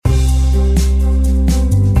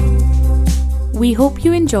We hope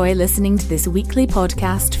you enjoy listening to this weekly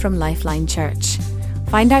podcast from Lifeline Church.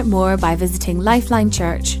 Find out more by visiting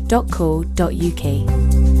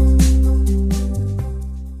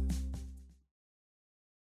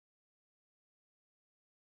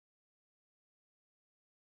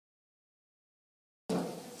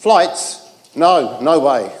Flights? No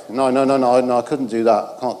way. No, I couldn't do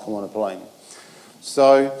that. I can't come on a plane.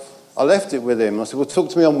 So I left it with him. I said, well, talk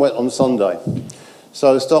to me on Sunday.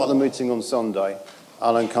 So I start the meeting on Sunday.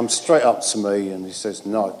 Alan comes straight up to me and he says,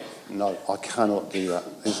 no, I cannot do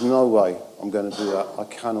that. There's no way I'm going to do that. I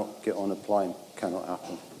cannot get on a plane. It cannot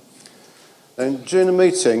happen. And during the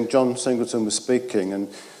meeting, John Singleton was speaking, and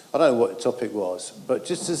I don't know what the topic was, but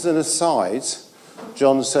just as an aside,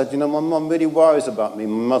 John said, my mum really worries about me.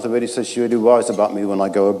 My mother really says she really worries about me when I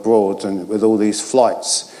go abroad and with all these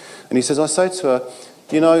flights. And he says, I say to her,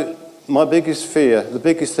 my biggest fear, the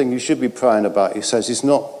biggest thing you should be praying about, he says, is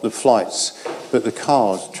not the flights, but the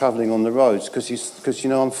cars travelling on the roads. Because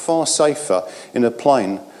I'm far safer in a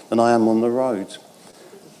plane than I am on the road.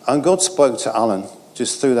 And God spoke to Alan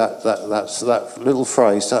just through that little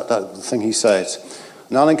phrase, that thing he said.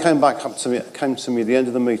 And Alan came to me at the end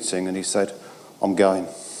of the meeting and he said, I'm going.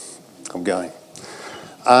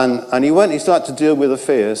 And he started to deal with the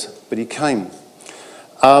fears, but he came.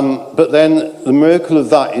 But then the miracle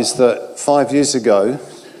of that is that 5 years ago,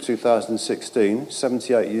 2016,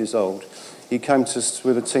 78 years old, he came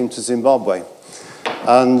with a team to Zimbabwe.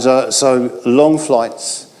 And so long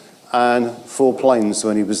flights and 4 planes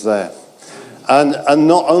when he was there. And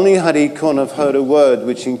not only had he kind of heard a word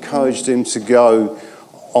which encouraged him to go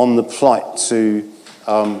on the flight to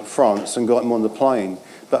France and got him on the plane,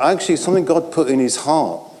 but actually something God put in his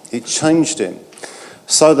heart, it changed him.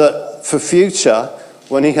 So that for future,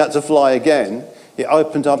 when he had to fly again, it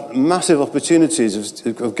opened up massive opportunities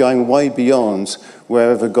of going way beyond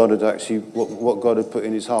wherever God had actually, what God had put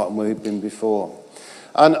in his heart and where he'd been before.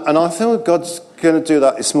 And I feel God's going to do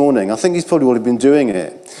that this morning. I think he's probably already been doing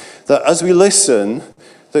it. That as we listen,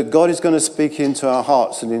 that God is going to speak into our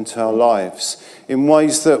hearts and into our lives in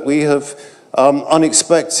ways that we have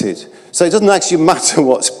unexpected. So it doesn't actually matter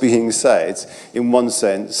what's being said in one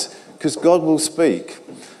sense, because God will speak.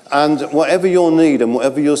 And whatever your need and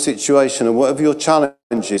whatever your situation and whatever your challenge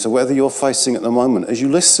is or whatever you're facing at the moment, as you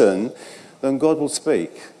listen, then God will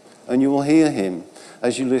speak. And you will hear him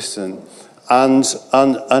as you listen. And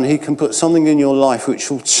he can put something in your life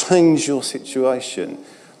which will change your situation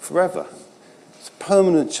forever. It's a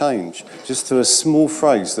permanent change just through a small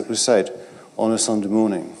phrase that was said on a Sunday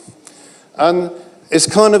morning. And it's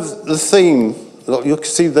kind of the theme. You'll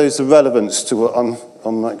see there's a relevance to what I'm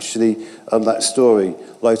actually that story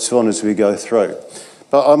later on as we go through.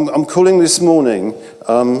 But I'm calling this morning,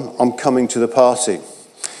 I'm coming to the party.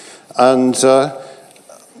 And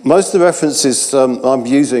most of the references I'm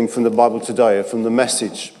using from the Bible today are from the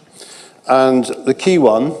Message. And the key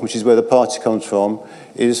one, which is where the party comes from,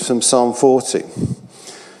 is from Psalm 40.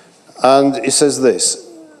 And it says this: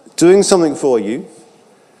 doing something for you,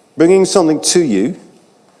 bringing something to you,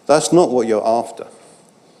 that's not what you're after.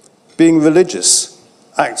 Being religious,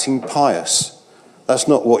 acting pious, that's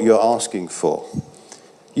not what you're asking for.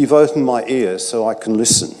 You've opened my ears so I can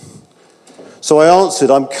listen. So I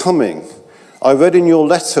answered, I'm coming. I read in your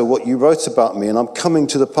letter what you wrote about me, and I'm coming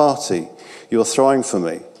to the party you're throwing for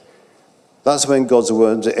me. That's when God's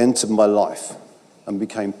word entered my life and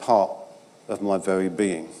became part of my very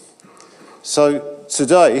being. So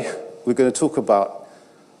today we're going to talk about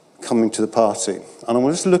coming to the party. And I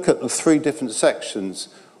want us to look at the 3 different sections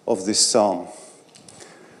of this psalm.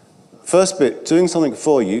 First bit, doing something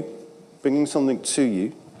for you, bringing something to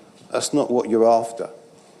you, that's not what you're after.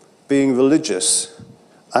 Being religious,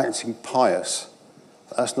 acting pious,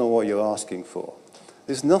 that's not what you're asking for.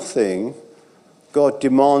 There's nothing God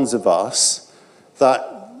demands of us that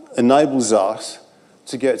enables us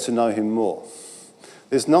to get to know him more.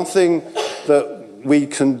 There's nothing that we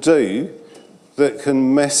can do that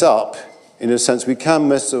can mess up, in a sense. We can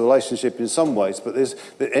mess the relationship in some ways, but there's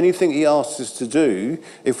anything he asks us to do,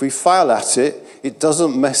 if we fail at it, it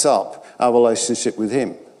doesn't mess up our relationship with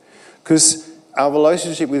him. Because our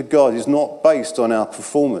relationship with God is not based on our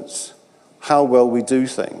performance, how well we do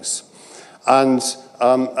things. And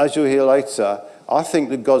as you'll hear later, I think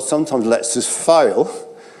that God sometimes lets us fail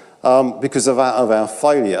because of our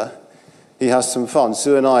failure. He has some fun.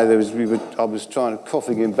 Sue and I was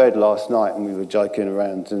coughing in bed last night, and we were joking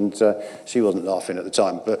around, and she wasn't laughing at the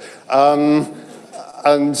time. But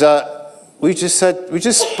we just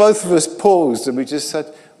both of us paused, and we just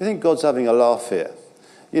said, we think God's having a laugh here.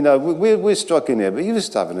 You know, we're struggling here, but you're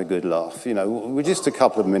just having a good laugh. You know, we're just a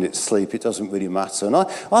couple of minutes sleep. It doesn't really matter. And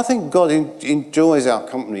I think God enjoys our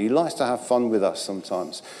company. He likes to have fun with us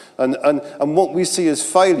sometimes. And what we see as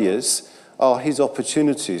failures are his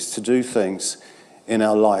opportunities to do things in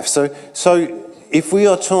our life. So if we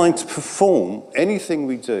are trying to perform anything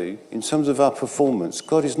we do in terms of our performance,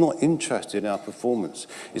 God is not interested in our performance.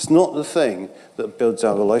 It's not the thing that builds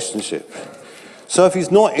our relationship. So if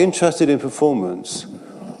he's not interested in performance,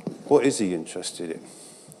 what is he interested in?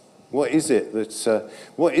 What is it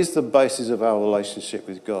what is the basis of our relationship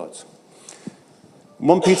with God?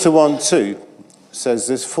 1 Peter 1:2 says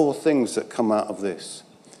there's 4 things that come out of this.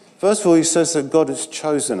 First of all, he says that God has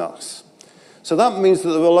chosen us. So that means that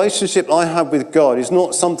the relationship I have with God is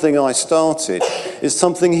not something I started, it's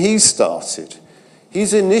something he started.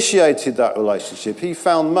 He's initiated that relationship. He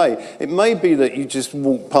found me. It may be that you just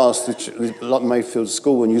walked past the Mayfield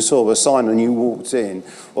School and you saw a sign and you walked in,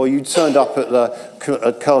 or you turned up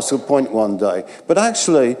at Castle Point one day. But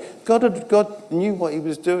actually, God knew what he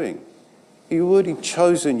was doing. He already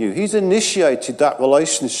chosen you. He's initiated that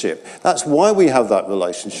relationship. That's why we have that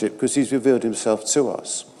relationship, because he's revealed himself to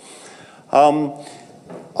us.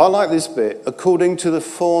 I like this bit. According to the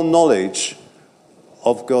foreknowledge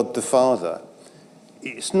of God the Father.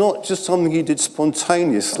 It's not just something he did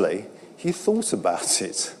spontaneously. He thought about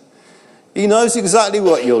it. He knows exactly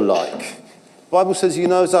what you're like. The Bible says he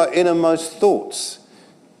knows our innermost thoughts.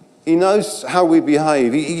 He knows how we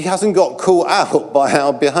behave. He hasn't got caught out by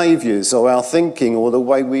our behaviours or our thinking or the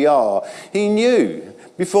way we are. He knew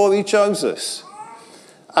before he chose us.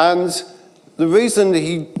 And the reason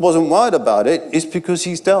he wasn't worried about it is because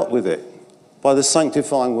he's dealt with it by the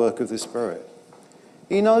sanctifying work of the Spirit.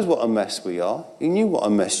 He knows what a mess we are. He knew what a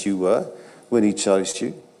mess you were when he chose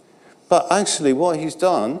you. But actually what he's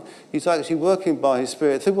done, he's actually working by his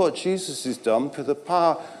Spirit through what Jesus has done, through the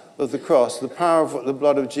power of the cross, the power of the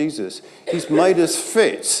blood of Jesus. He's made us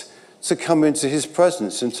fit to come into his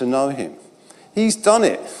presence and to know him. He's done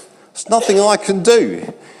it. It's nothing I can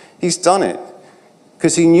do. He's done it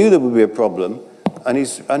because he knew there would be a problem and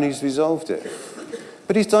he's resolved it.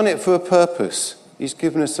 But he's done it for a purpose. He's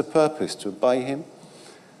given us a purpose to obey him,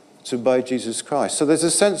 to obey Jesus Christ. So there's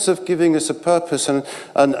a sense of giving us a purpose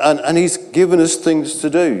and he's given us things to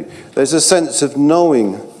do. There's a sense of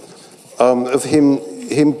knowing, of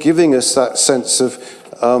him giving us that sense of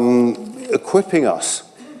equipping us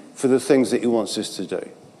for the things that he wants us to do.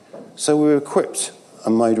 So we're equipped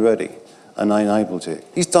and made ready and enabled it.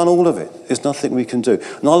 He's done all of it. There's nothing we can do.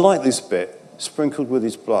 And I like this bit, sprinkled with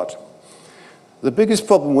his blood. The biggest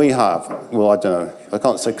problem we have, well, I don't know, I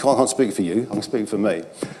can't speak for you, I can speak for me,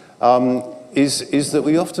 is that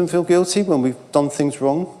we often feel guilty when we've done things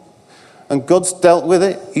wrong. And God's dealt with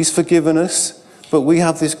it, he's forgiven us, but we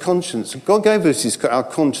have this conscience. God gave us our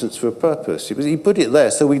conscience for a purpose. He put it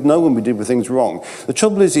there so we'd know when we did things wrong. The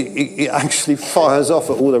trouble is it actually fires off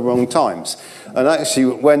at all the wrong times. And actually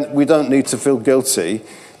when we don't need to feel guilty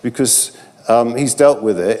because he's dealt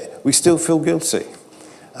with it, we still feel guilty.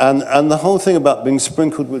 And the whole thing about being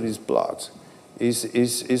sprinkled with his blood is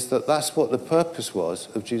that that's what the purpose was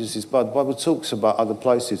of Jesus' blood. The Bible talks about other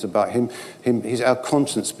places about our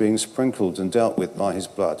conscience being sprinkled and dealt with by his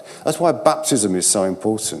blood. That's why baptism is so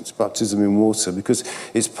important, baptism in water, because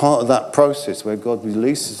it's part of that process where God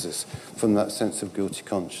releases us from that sense of guilty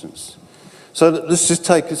conscience. So let's just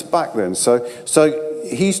take us back then. So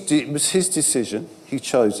it was his decision. He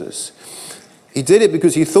chose us. He did it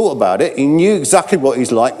because he thought about it. He knew exactly what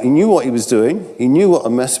he's like. He knew what he was doing. He knew what a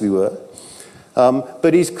mess we were.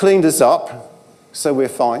 But he's cleaned us up, so we're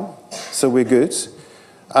fine, so we're good.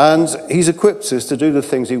 And he's equipped us to do the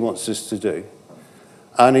things he wants us to do.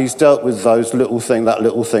 And he's dealt with that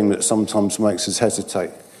little thing that sometimes makes us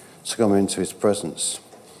hesitate to come into his presence.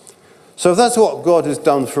 So if that's what God has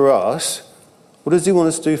done for us, what does he want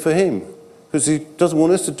us to do for him? Because he doesn't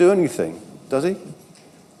want us to do anything, does he?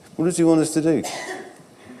 What does he want us to do?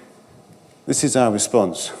 This is our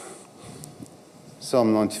response.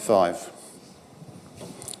 Psalm 95.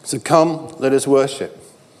 So come, let us worship.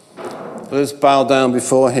 Let us bow down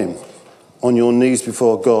before him, on your knees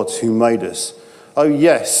before God who made us. Oh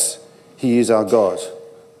yes, he is our God,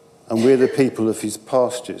 and we're the people of his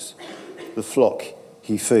pastures, the flock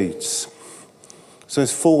he feeds. So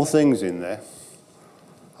there's 4 things in there.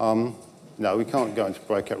 No, we can't go into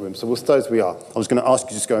breakout rooms, so we'll stay as we are. I was going to ask you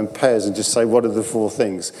to just go in pairs and just say, what are the 4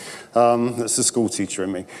 things? That's the school teacher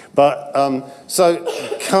in me. But, so,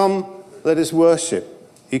 come, let us worship.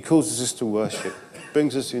 He calls us to worship,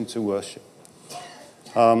 brings us into worship.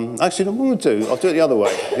 Actually, what we'll do, I'll do it the other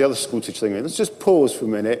way, the other school teacher thing. Let's just pause for a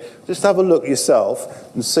minute, just have a look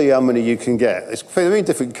yourself and see how many you can get. It's very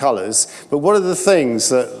different colours, but what are the things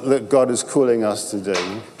that God is calling us to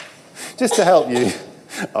do? Just to help you,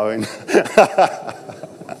 Owen.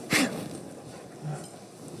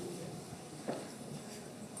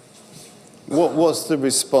 What's the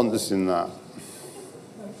response in that?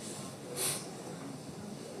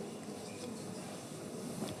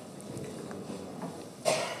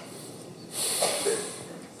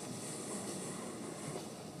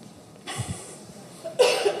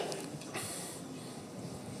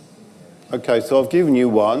 Okay, so I've given you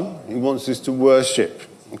one. He wants us to worship,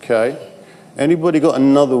 okay? Anybody got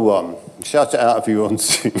another one? Shout it out if you want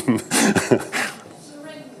to.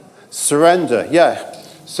 Surrender, yeah.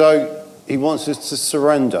 So he wants us to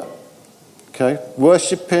surrender, okay?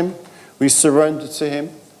 Worship him. We surrender to him.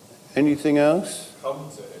 Anything else? Come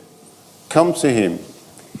to him. Come to him.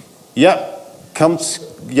 Yep.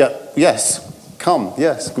 Yes. Come.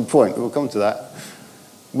 Yes, good point. We'll come to that.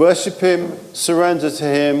 Worship him. Surrender to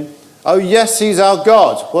him. Oh, yes, he's our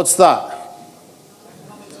God. What's that?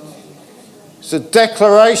 It's a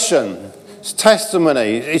declaration. It's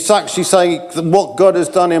testimony. It's actually saying what God has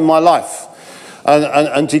done in my life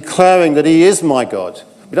and declaring that he is my God.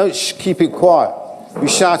 We don't keep it quiet. We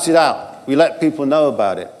shout it out. We let people know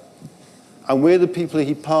about it. And we're the people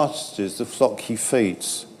he pastors, the flock he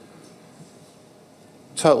feeds.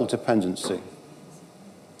 Total dependency.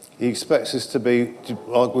 He expects us to be,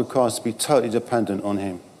 requires us to be totally dependent on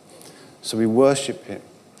him. So we worship him.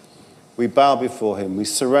 We bow before him. We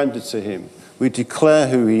surrender to him. We declare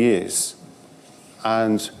who he is.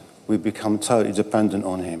 And we become totally dependent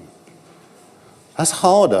on him. That's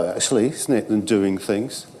harder, actually, isn't it, than doing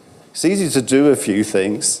things? It's easy to do a few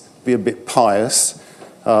things, be a bit pious,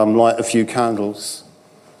 light a few candles.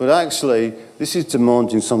 But actually, this is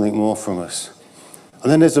demanding something more from us.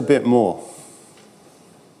 And then there's a bit more.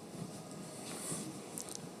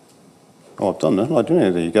 Oh, I've done that. I didn't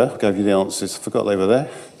know. There you go. I gave you the answers. I forgot they were there.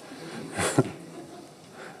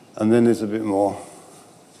 And then there's a bit more.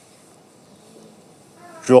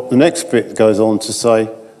 The next bit goes on to say,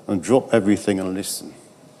 and drop everything and listen.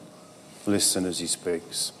 Listen as he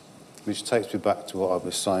speaks. Which takes me back to what I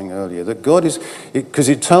was saying earlier. That God is, because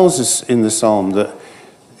it tells us in the psalm that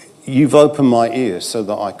you've opened my ears so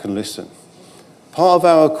that I can listen. Part of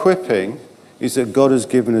our equipping is that God has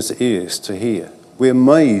given us ears to hear. We're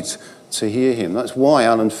made to hear him. That's why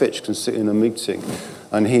Alan Fitch can sit in a meeting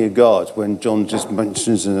and hear God when John just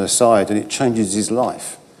mentions an aside and it changes his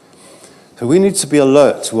life. So we need to be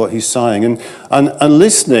alert to what he's saying. And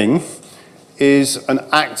listening is an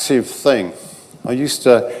active thing. I used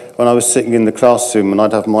to, when I was sitting in the classroom and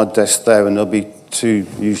I'd have my desk there and there'll be two,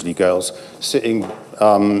 usually girls, sitting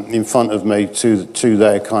in front of me, two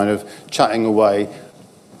there kind of chatting away,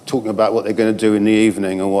 talking about what they're going to do in the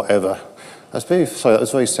evening or whatever. That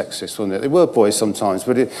was very sexist, wasn't it? They were boys sometimes,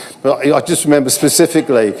 but I just remember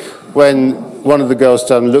specifically when one of the girls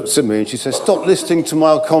down looked at me and she said, "Stop listening to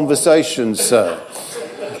my conversations, sir."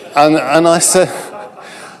 And I said,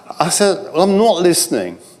 well, I'm not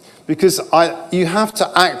listening because you have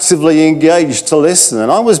to actively engage to listen.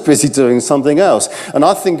 And I was busy doing something else. And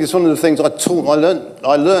I think it's one of the things I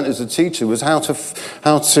learned as a teacher was how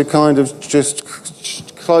to kind of just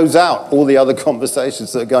close out all the other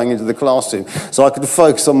conversations that are going into the classroom so I could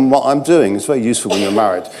focus on what I'm doing. It's very useful when you're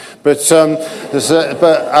married. But to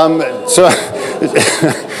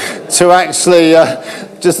actually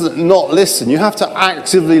just not listen, you have to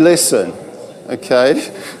actively listen, okay?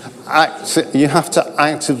 You have to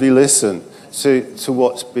actively listen to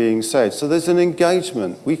what's being said. So there's an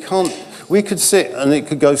engagement. We could sit and it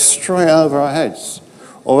could go straight over our heads,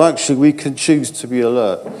 or actually we can choose to be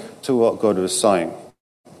alert to what God is saying.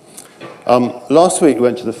 Last week we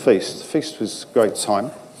went to the feast. The feast was a great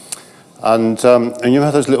time. And you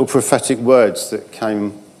had those little prophetic words that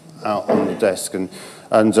came out on the desk. And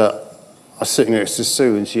I was sitting next to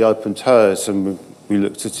Sue and she opened hers and we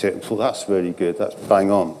looked at it and thought, that's really good, that's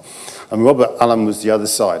bang on. And Robert Allen was the other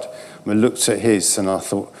side. We looked at his and I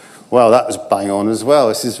thought, wow, that was bang on as well.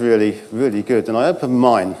 This is really, really good. And I opened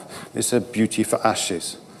mine. It said beauty for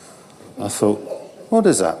ashes. I thought, what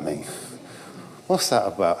does that mean? What's that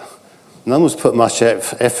about? No one's put much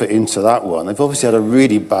effort into that one. They've obviously had a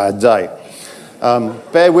really bad day.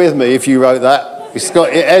 Bear with me if you wrote that.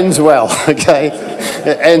 It ends well, okay?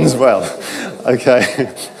 It ends well,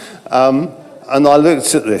 okay? And I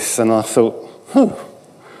looked at this and I thought,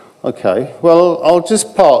 okay, well, I'll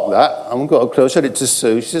just park that. I haven't got a clue. I showed it to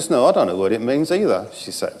Sue. She says, no, I don't know what it means either,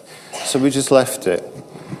 she said. So we just left it.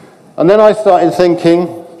 And then I started thinking,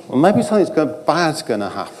 well, maybe something bad's going to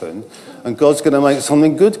happen and God's going to make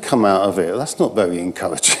something good come out of it. That's not very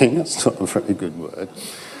encouraging. That's not a very good word.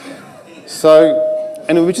 So,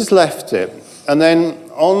 anyway, we just left it. And then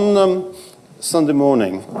on Sunday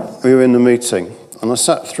morning, we were in the meeting, and I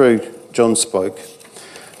sat through, John spoke,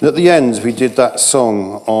 and at the end, we did that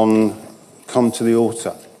song on Come to the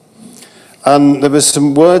Altar. And there were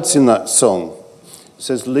some words in that song. It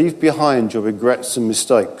says, leave behind your regrets and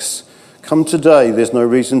mistakes. Come today, there's no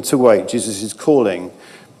reason to wait. Jesus is calling.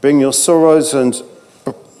 Bring your sorrows and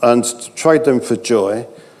trade them for joy.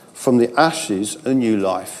 From the ashes, a new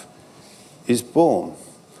life is born.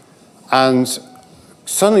 And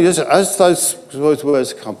suddenly, as those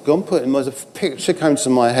words come, God put in, a picture came to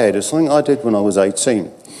my head of something I did when I was 18.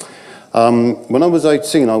 When I was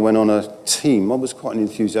 18, I went on a team. I was quite an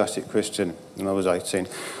enthusiastic Christian when I was 18.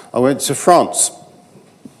 I went to France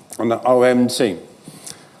on the OM team.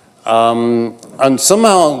 And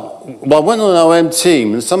somehow, I went on an OM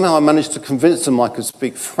team, and somehow I managed to convince them I could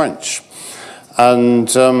speak French. And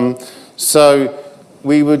so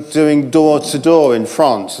we were doing door-to-door in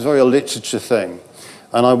France. It's a literature thing.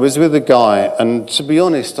 And I was with a guy, and to be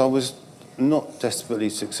honest, I was not desperately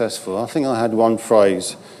successful. I think I had one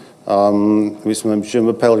phrase, which was, je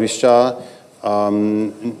m'appelle Richard,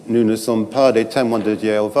 nous ne sommes pas des témoins de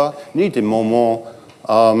Jéhovah, ni des moments,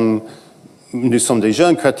 nous sommes des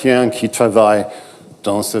jeunes chrétiens qui travaillent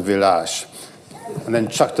dans ce village. And then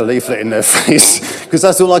chucked a leaflet in their face, because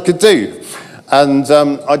that's all I could do. And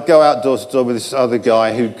I'd go out door to door with this other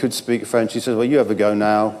guy who could speak French. He said, well, you have a go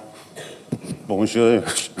now. Bonjour.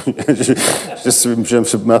 Je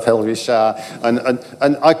m'appelle Richard.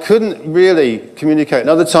 And I couldn't really communicate.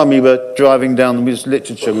 Another time we were driving down, we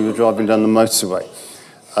were driving down the motorway.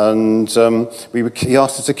 And he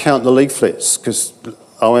asked us to count the leaflets, because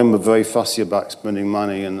OM were very fussy about spending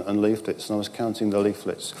money and leaflets. And I was counting the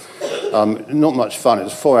leaflets. Not much fun. It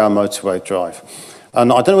was a 4-hour motorway drive. And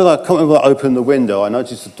I can't remember whether I opened the window. I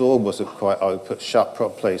noticed the door wasn't quite shut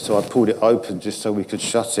properly, so I pulled it open just so we could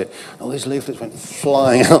shut it. And all these leaflets went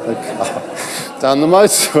flying out the car, down the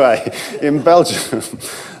motorway in Belgium.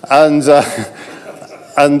 And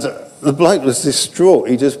the bloke was distraught.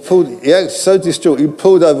 He was so distraught, he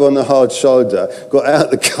pulled over on the hard shoulder, got out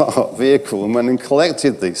of the vehicle, and went and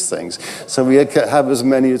collected these things. So we could have as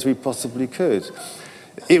many as we possibly could.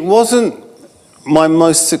 It wasn't my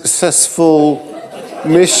most successful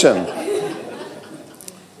mission.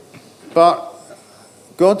 But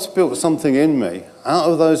God's built something in me. Out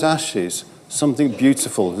of those ashes, something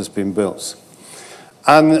beautiful has been built.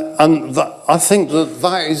 And I think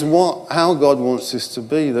that is how God wants us to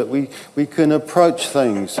be, that we can approach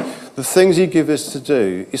things. The things he gives us to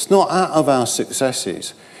do, it's not out of our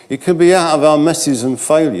successes. It can be out of our messes and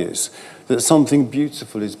failures that something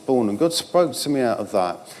beautiful is born. And God spoke to me out of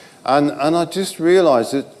that. And I just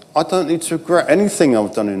realised that I don't need to regret anything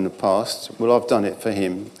I've done in the past. Well, I've done it for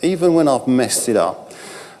him. Even when I've messed it up,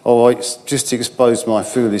 or it's just exposed my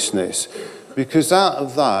foolishness. Because out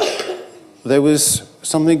of that, there was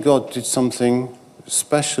God did something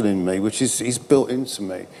special in me, which is he's built into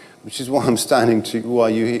me, which is why I'm standing to why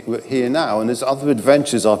you're here now. And there's other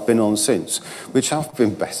adventures I've been on since, which have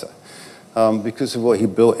been better, because of what he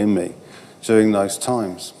built in me during those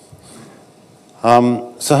times.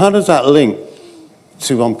 So how does that link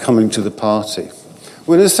to I'm coming to the party?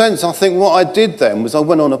 Well, in a sense, I think what I did then was I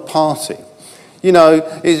went on a party. You know,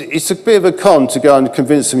 it's a bit of a con to go and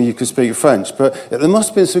convince them you could speak French, but there must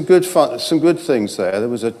have been some good things there. I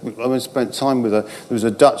spent time with there was a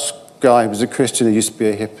Dutch guy who was a Christian who used to be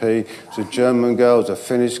a hippie. There was a German girl, there was a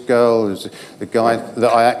Finnish girl, there was a guy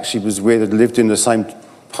that I actually was with that lived in the same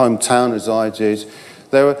hometown as I did.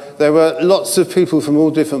 There were lots of people from all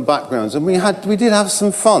different backgrounds, and we did have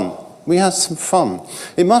some fun. We had some fun.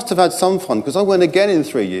 It must have had some fun, because I went again in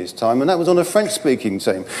 3 years' time, and that was on a French-speaking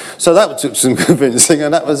team. So that took some convincing,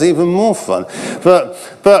 and that was even more fun. But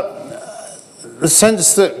the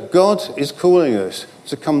sense that God is calling us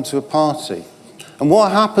to come to a party. And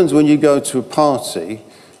what happens when you go to a party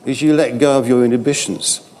is you let go of your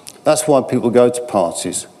inhibitions. That's why people go to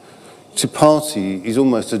parties. To party is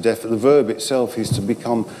almost the verb itself is to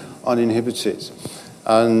become uninhibited.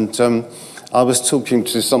 And I was talking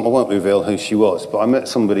to I won't reveal who she was, but I met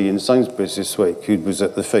somebody in Sainsbury's this week who was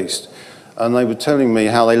at the feast. And they were telling me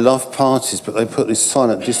how they love parties, but they put this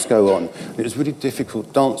silent disco on. It was really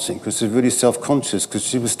difficult dancing because they were really self-conscious because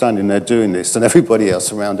she was standing there doing this and everybody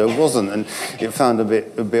else around her wasn't. And it found a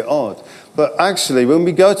bit odd. But actually, when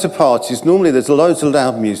we go to parties, normally there's loads of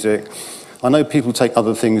loud music. I know people take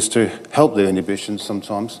other things to help their inhibitions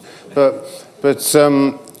sometimes. But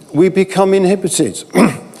we become inhibited.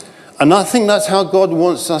 And I think that's how God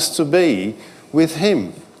wants us to be with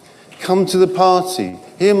him. Come to the party,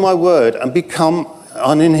 hear my word, and become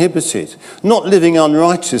uninhibited. Not living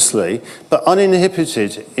unrighteously, but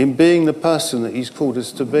uninhibited in being the person that he's called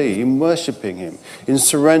us to be, in worshipping him, in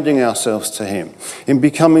surrendering ourselves to him, in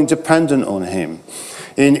becoming dependent on him,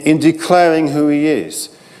 in declaring who he is.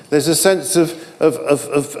 There's a sense of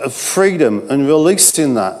freedom and release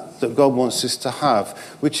in that God wants us to have,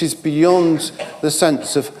 which is beyond the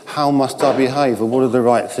sense of how must I behave or what are the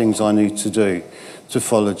right things I need to do to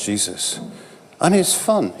follow Jesus. And it's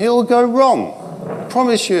fun. It'll go wrong. I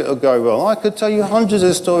promise you it'll go wrong. I could tell you hundreds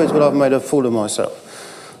of stories where I've made a fool of myself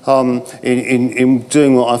in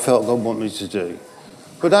doing what I felt God wanted me to do.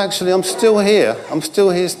 But actually I'm still here. I'm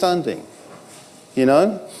still here standing, you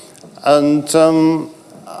know? And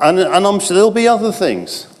I'm sure there'll be other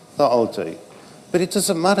things that I'll do. But it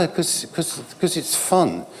doesn't matter because it's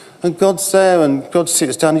fun. And God's there and God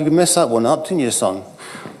sits down. You can mess that one up, didn't you, son?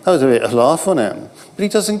 That was a bit of a laugh on him. But he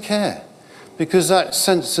doesn't care. Because that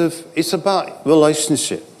sense of, it's about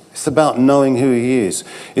relationship. It's about knowing who he is.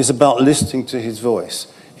 It's about listening to his voice,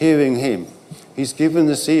 hearing him. He's given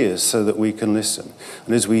us ears so that we can listen.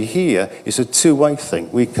 And as we hear, it's a two-way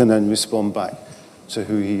thing. We can then respond back to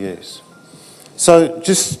who he is. So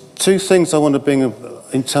just two things I want to bring up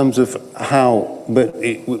in terms of how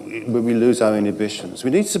when we lose our inhibitions.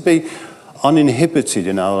 We need to be uninhibited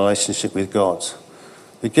in our relationship with God.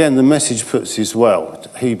 Again, the message puts it well,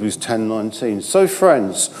 Hebrews 10:19. So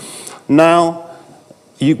friends,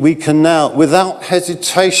 we can now, without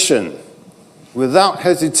hesitation,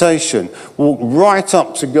 walk right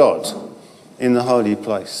up to God in the holy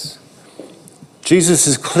place. Jesus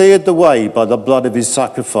has cleared the way by the blood of his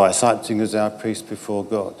sacrifice, acting as our priest before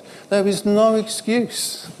God. There is no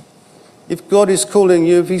excuse. If God is calling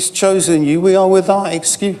you, if he's chosen you, we are without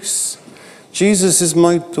excuse. Jesus has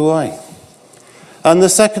made the way. And the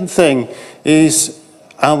second thing is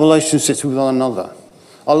our relationships with one another.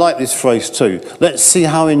 I like this phrase too. Let's see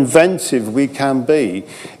how inventive we can be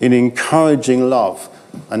in encouraging love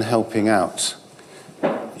and helping out.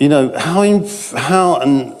 You know,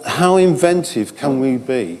 how inventive can we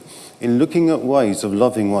be in looking at ways of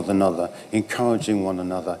loving one another, encouraging one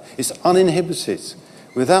another? It's uninhibited.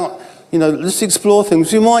 Without, let's explore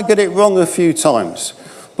things. We might get it wrong a few times,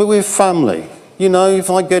 but we're family. You know, if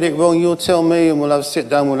I get it wrong, you'll tell me and we'll sit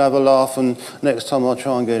down, we'll have a laugh, and next time I'll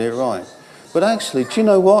try and get it right. But actually, do you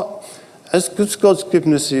know what? As God's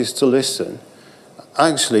given us ears to listen,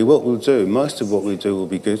 actually what we'll do, most of what we do will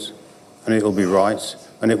be good, and it will be right,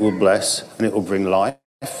 and it will bless, and it will bring life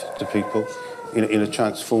to people in a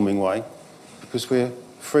transforming way, because we're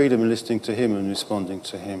freedom in listening to him and responding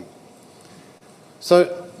to him.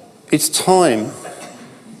 So it's time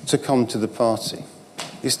to come to the party.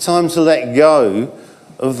 It's time to let go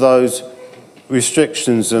of those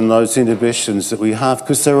restrictions and those inhibitions that we have,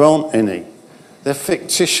 because there aren't any. They're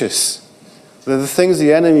fictitious. They're the things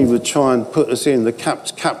the enemy would try and put us in, that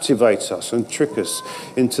captivate us and trick us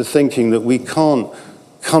into thinking that we can't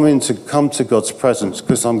come to God's presence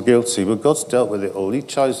because I'm guilty. But God's dealt with it all. He's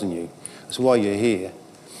chosen you. That's why you're here.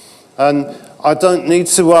 And I don't need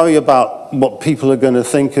to worry about what people are going to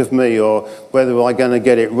think of me or whether I'm going to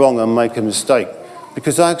get it wrong and make a mistake.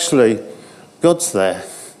 Because actually, God's there.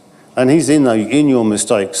 And he's in your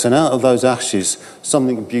mistakes. And out of those ashes,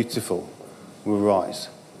 something beautiful will rise.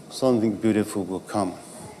 Something beautiful will come.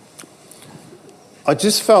 I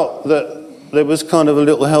just felt that there was kind of a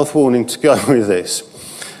little health warning to go with this.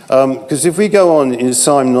 Because if we go on in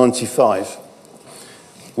Psalm 95,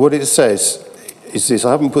 what it says is this.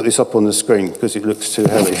 I haven't put this up on the screen because it looks too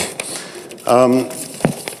heavy.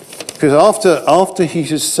 Because after he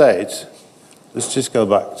has said, let's just go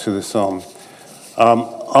back to the psalm.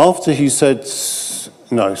 After he said,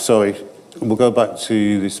 we'll go back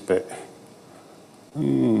to this bit.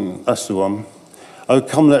 That's the one. Oh,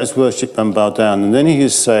 come, let us worship and bow down. And then he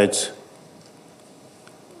has said,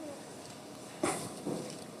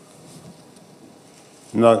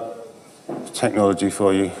 no, technology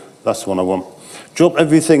for you. That's the one I want. Drop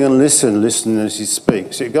everything and listen as he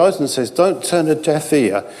speaks. It goes and says, don't turn a deaf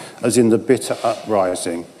ear as in the bitter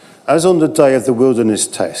uprising, as on the day of the wilderness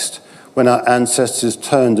test, when our ancestors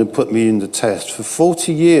turned and put me in the test. For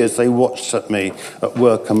 40 years they watched at me at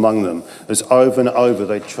work among them, as over and over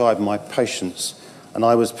they tried my patience, and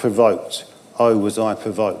I was provoked. Oh, was I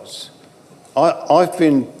provoked. I've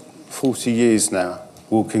been 40 years now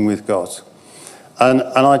walking with God. And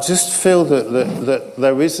I just feel that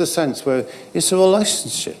there is a sense where it's a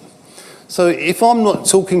relationship. So if I'm not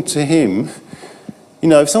talking to him,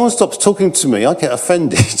 if someone stops talking to me, I get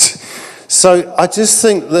offended. So I just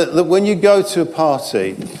think that when you go to a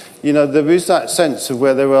party, You know, there is that sense of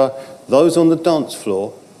where there are those on the dance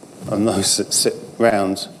floor and those that sit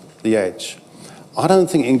round the edge. I don't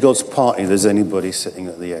think in God's party there's anybody sitting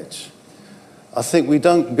at the edge. I think we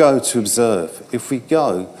don't go to observe. If we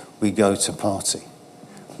go to party.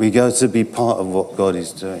 We go to be part of what God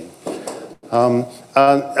is doing. And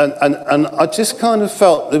I just kind of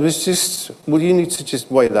felt there was just, well, you need to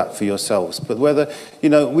just weigh that for yourselves. But whether, you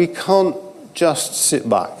know, we can't just sit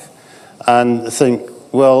back and think,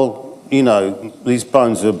 well, you know, these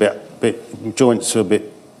bones are a bit joints are a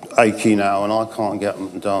bit achy now and I can't get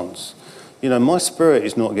them to dance. You know, my spirit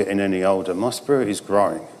is not getting any older. My spirit is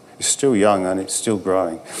growing. It's still young and it's still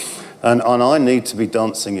growing. And I need to be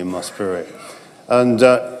dancing in my spirit. And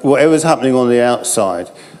whatever's happening on the outside,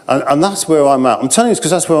 and that's where I'm at. I'm telling you this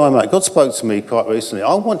because that's where I'm at. God spoke to me quite recently.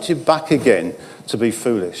 I want you back again to be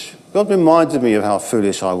foolish. God reminded me of how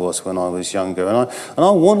foolish I was when I was younger. And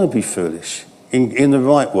I want to be foolish in the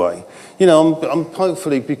right way. You know, I'm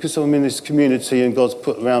hopefully, because I'm in this community and God's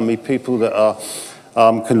put around me people that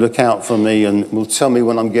can look out for me and will tell me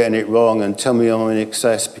when I'm getting it wrong and tell me I'm in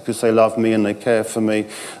excess because they love me and they care for me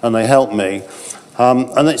and they help me.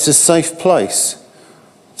 And it's a safe place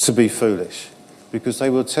to be foolish because they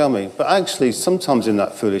will tell me. But actually, sometimes in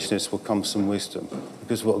that foolishness will come some wisdom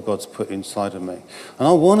because what God's put inside of me. And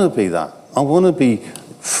I want to be that. I want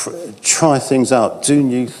to try things out, do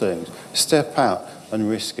new things, step out and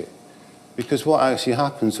risk it. Because what actually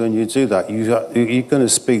happens when you do that, you're going to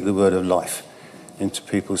speak the word of life into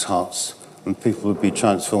people's hearts, and people will be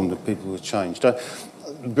transformed and people will change.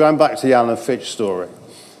 Going back to the Alan Fitch story,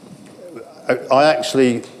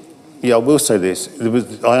 I will say this.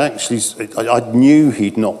 I knew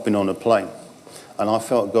he'd not been on a plane, and I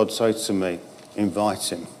felt God say to me,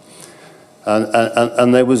 invite him.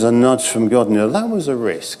 And there was a nudge from God, and that was a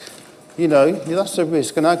risk. You know, that's a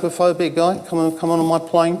risk. An agoraphobic guy, come on my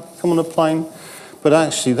plane, come on a plane. But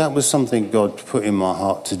actually, that was something God put in my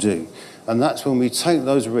heart to do. And that's when we take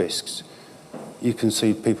those risks, you can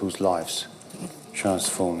see people's lives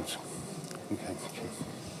transformed. Okay.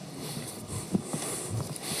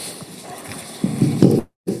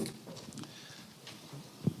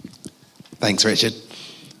 Thanks, Richard.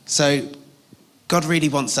 So, God really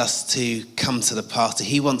wants us to come to the party.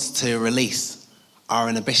 He wants to release our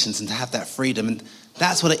inhibitions and to have that freedom. And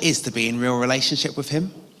that's what it is to be in real relationship with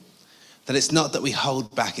him. That it's not that we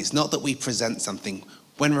hold back. It's not that we present something.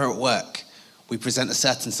 When we're at work, we present a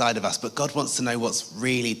certain side of us, but God wants to know what's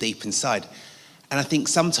really deep inside. And I think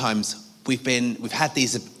sometimes we've had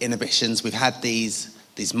these inhibitions, we've had these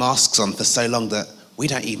masks on for so long that we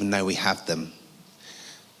don't even know we have them.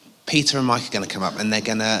 Peter and Mike are going to come up and they're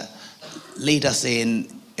going to lead us they're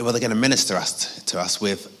going to minister to us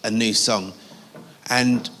with a new song.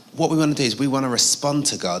 And what we want to do is we want to respond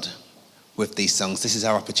to God with these songs. This is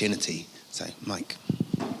our opportunity. So, Mike.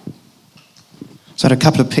 So I had a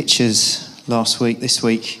couple of pictures this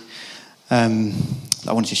week,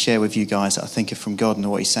 I wanted to share with you guys that I think are from God and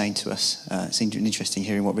what he's saying to us. It's interesting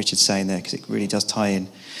hearing what Richard's saying there because it really does tie in.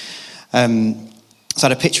 So I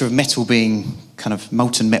had a picture of metal kind of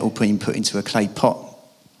molten metal being put into a clay pot.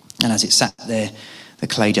 And as it sat there, the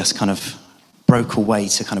clay just kind of broke away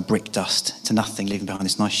to kind of brick dust, to nothing, leaving behind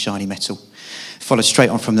this nice shiny metal. Followed straight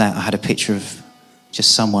on from that, I had a picture of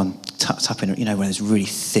just someone tucked up in, one of those really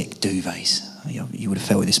thick duvets. You would have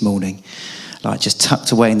felt it this morning. Like just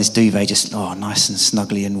tucked away in this duvet, just nice and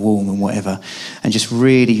snuggly and warm and whatever. And just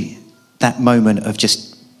really that moment of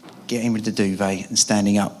just getting rid of the duvet and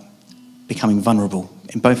standing up, becoming vulnerable.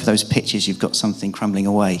 In both of those pictures, you've got something crumbling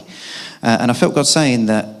away. And I felt God saying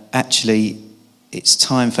that actually it's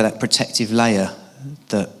time for that protective layer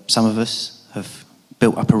that some of us have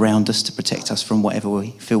built up around us to protect us from whatever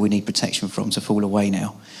we feel we need protection from to fall away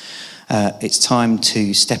now. It's time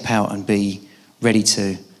to step out and be ready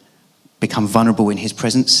to become vulnerable in his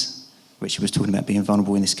presence. Richard was talking about being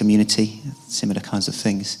vulnerable in this community, similar kinds of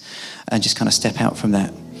things, and just kind of step out from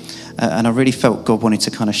that. And I really felt God wanted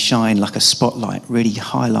to kind of shine like a spotlight, really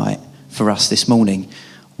highlight for us this morning,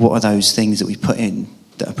 what are those things that we put in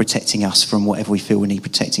that are protecting us from whatever we feel we need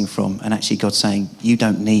protecting from. And actually God's saying, you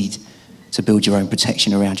don't need to build your own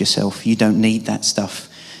protection around yourself. You don't need that stuff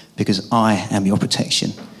because I am your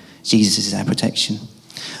protection. Jesus is our protection.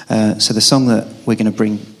 So the song that we're going to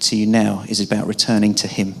bring to you now is about returning to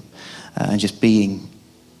him and just being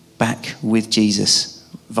back with Jesus,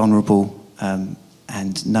 vulnerable,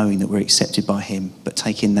 and knowing that we're accepted by him, but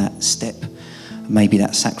taking that step, maybe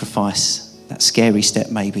that sacrifice, that scary step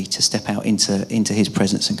maybe, to step out into his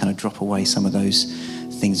presence and kind of drop away some of those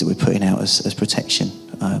things that we're putting out as protection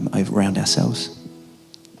around ourselves.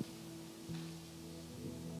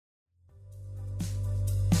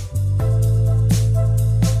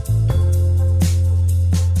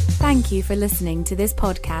 Thank you for listening to this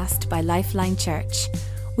podcast by Lifeline Church.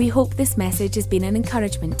 We hope this message has been an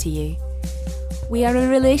encouragement to you. We are a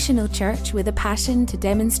relational church with a passion to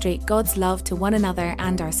demonstrate God's love to one another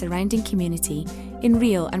and our surrounding community in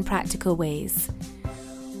real and practical ways.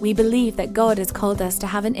 We believe that God has called us to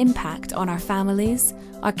have an impact on our families,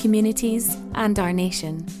 our communities, and our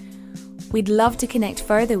nation. We'd love to connect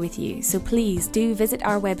further with you, so please do visit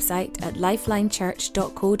our website at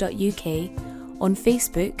lifelinechurch.co.uk, on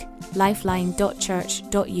Facebook,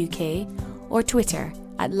 lifeline.church.uk, or Twitter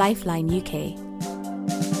at LifelineUK.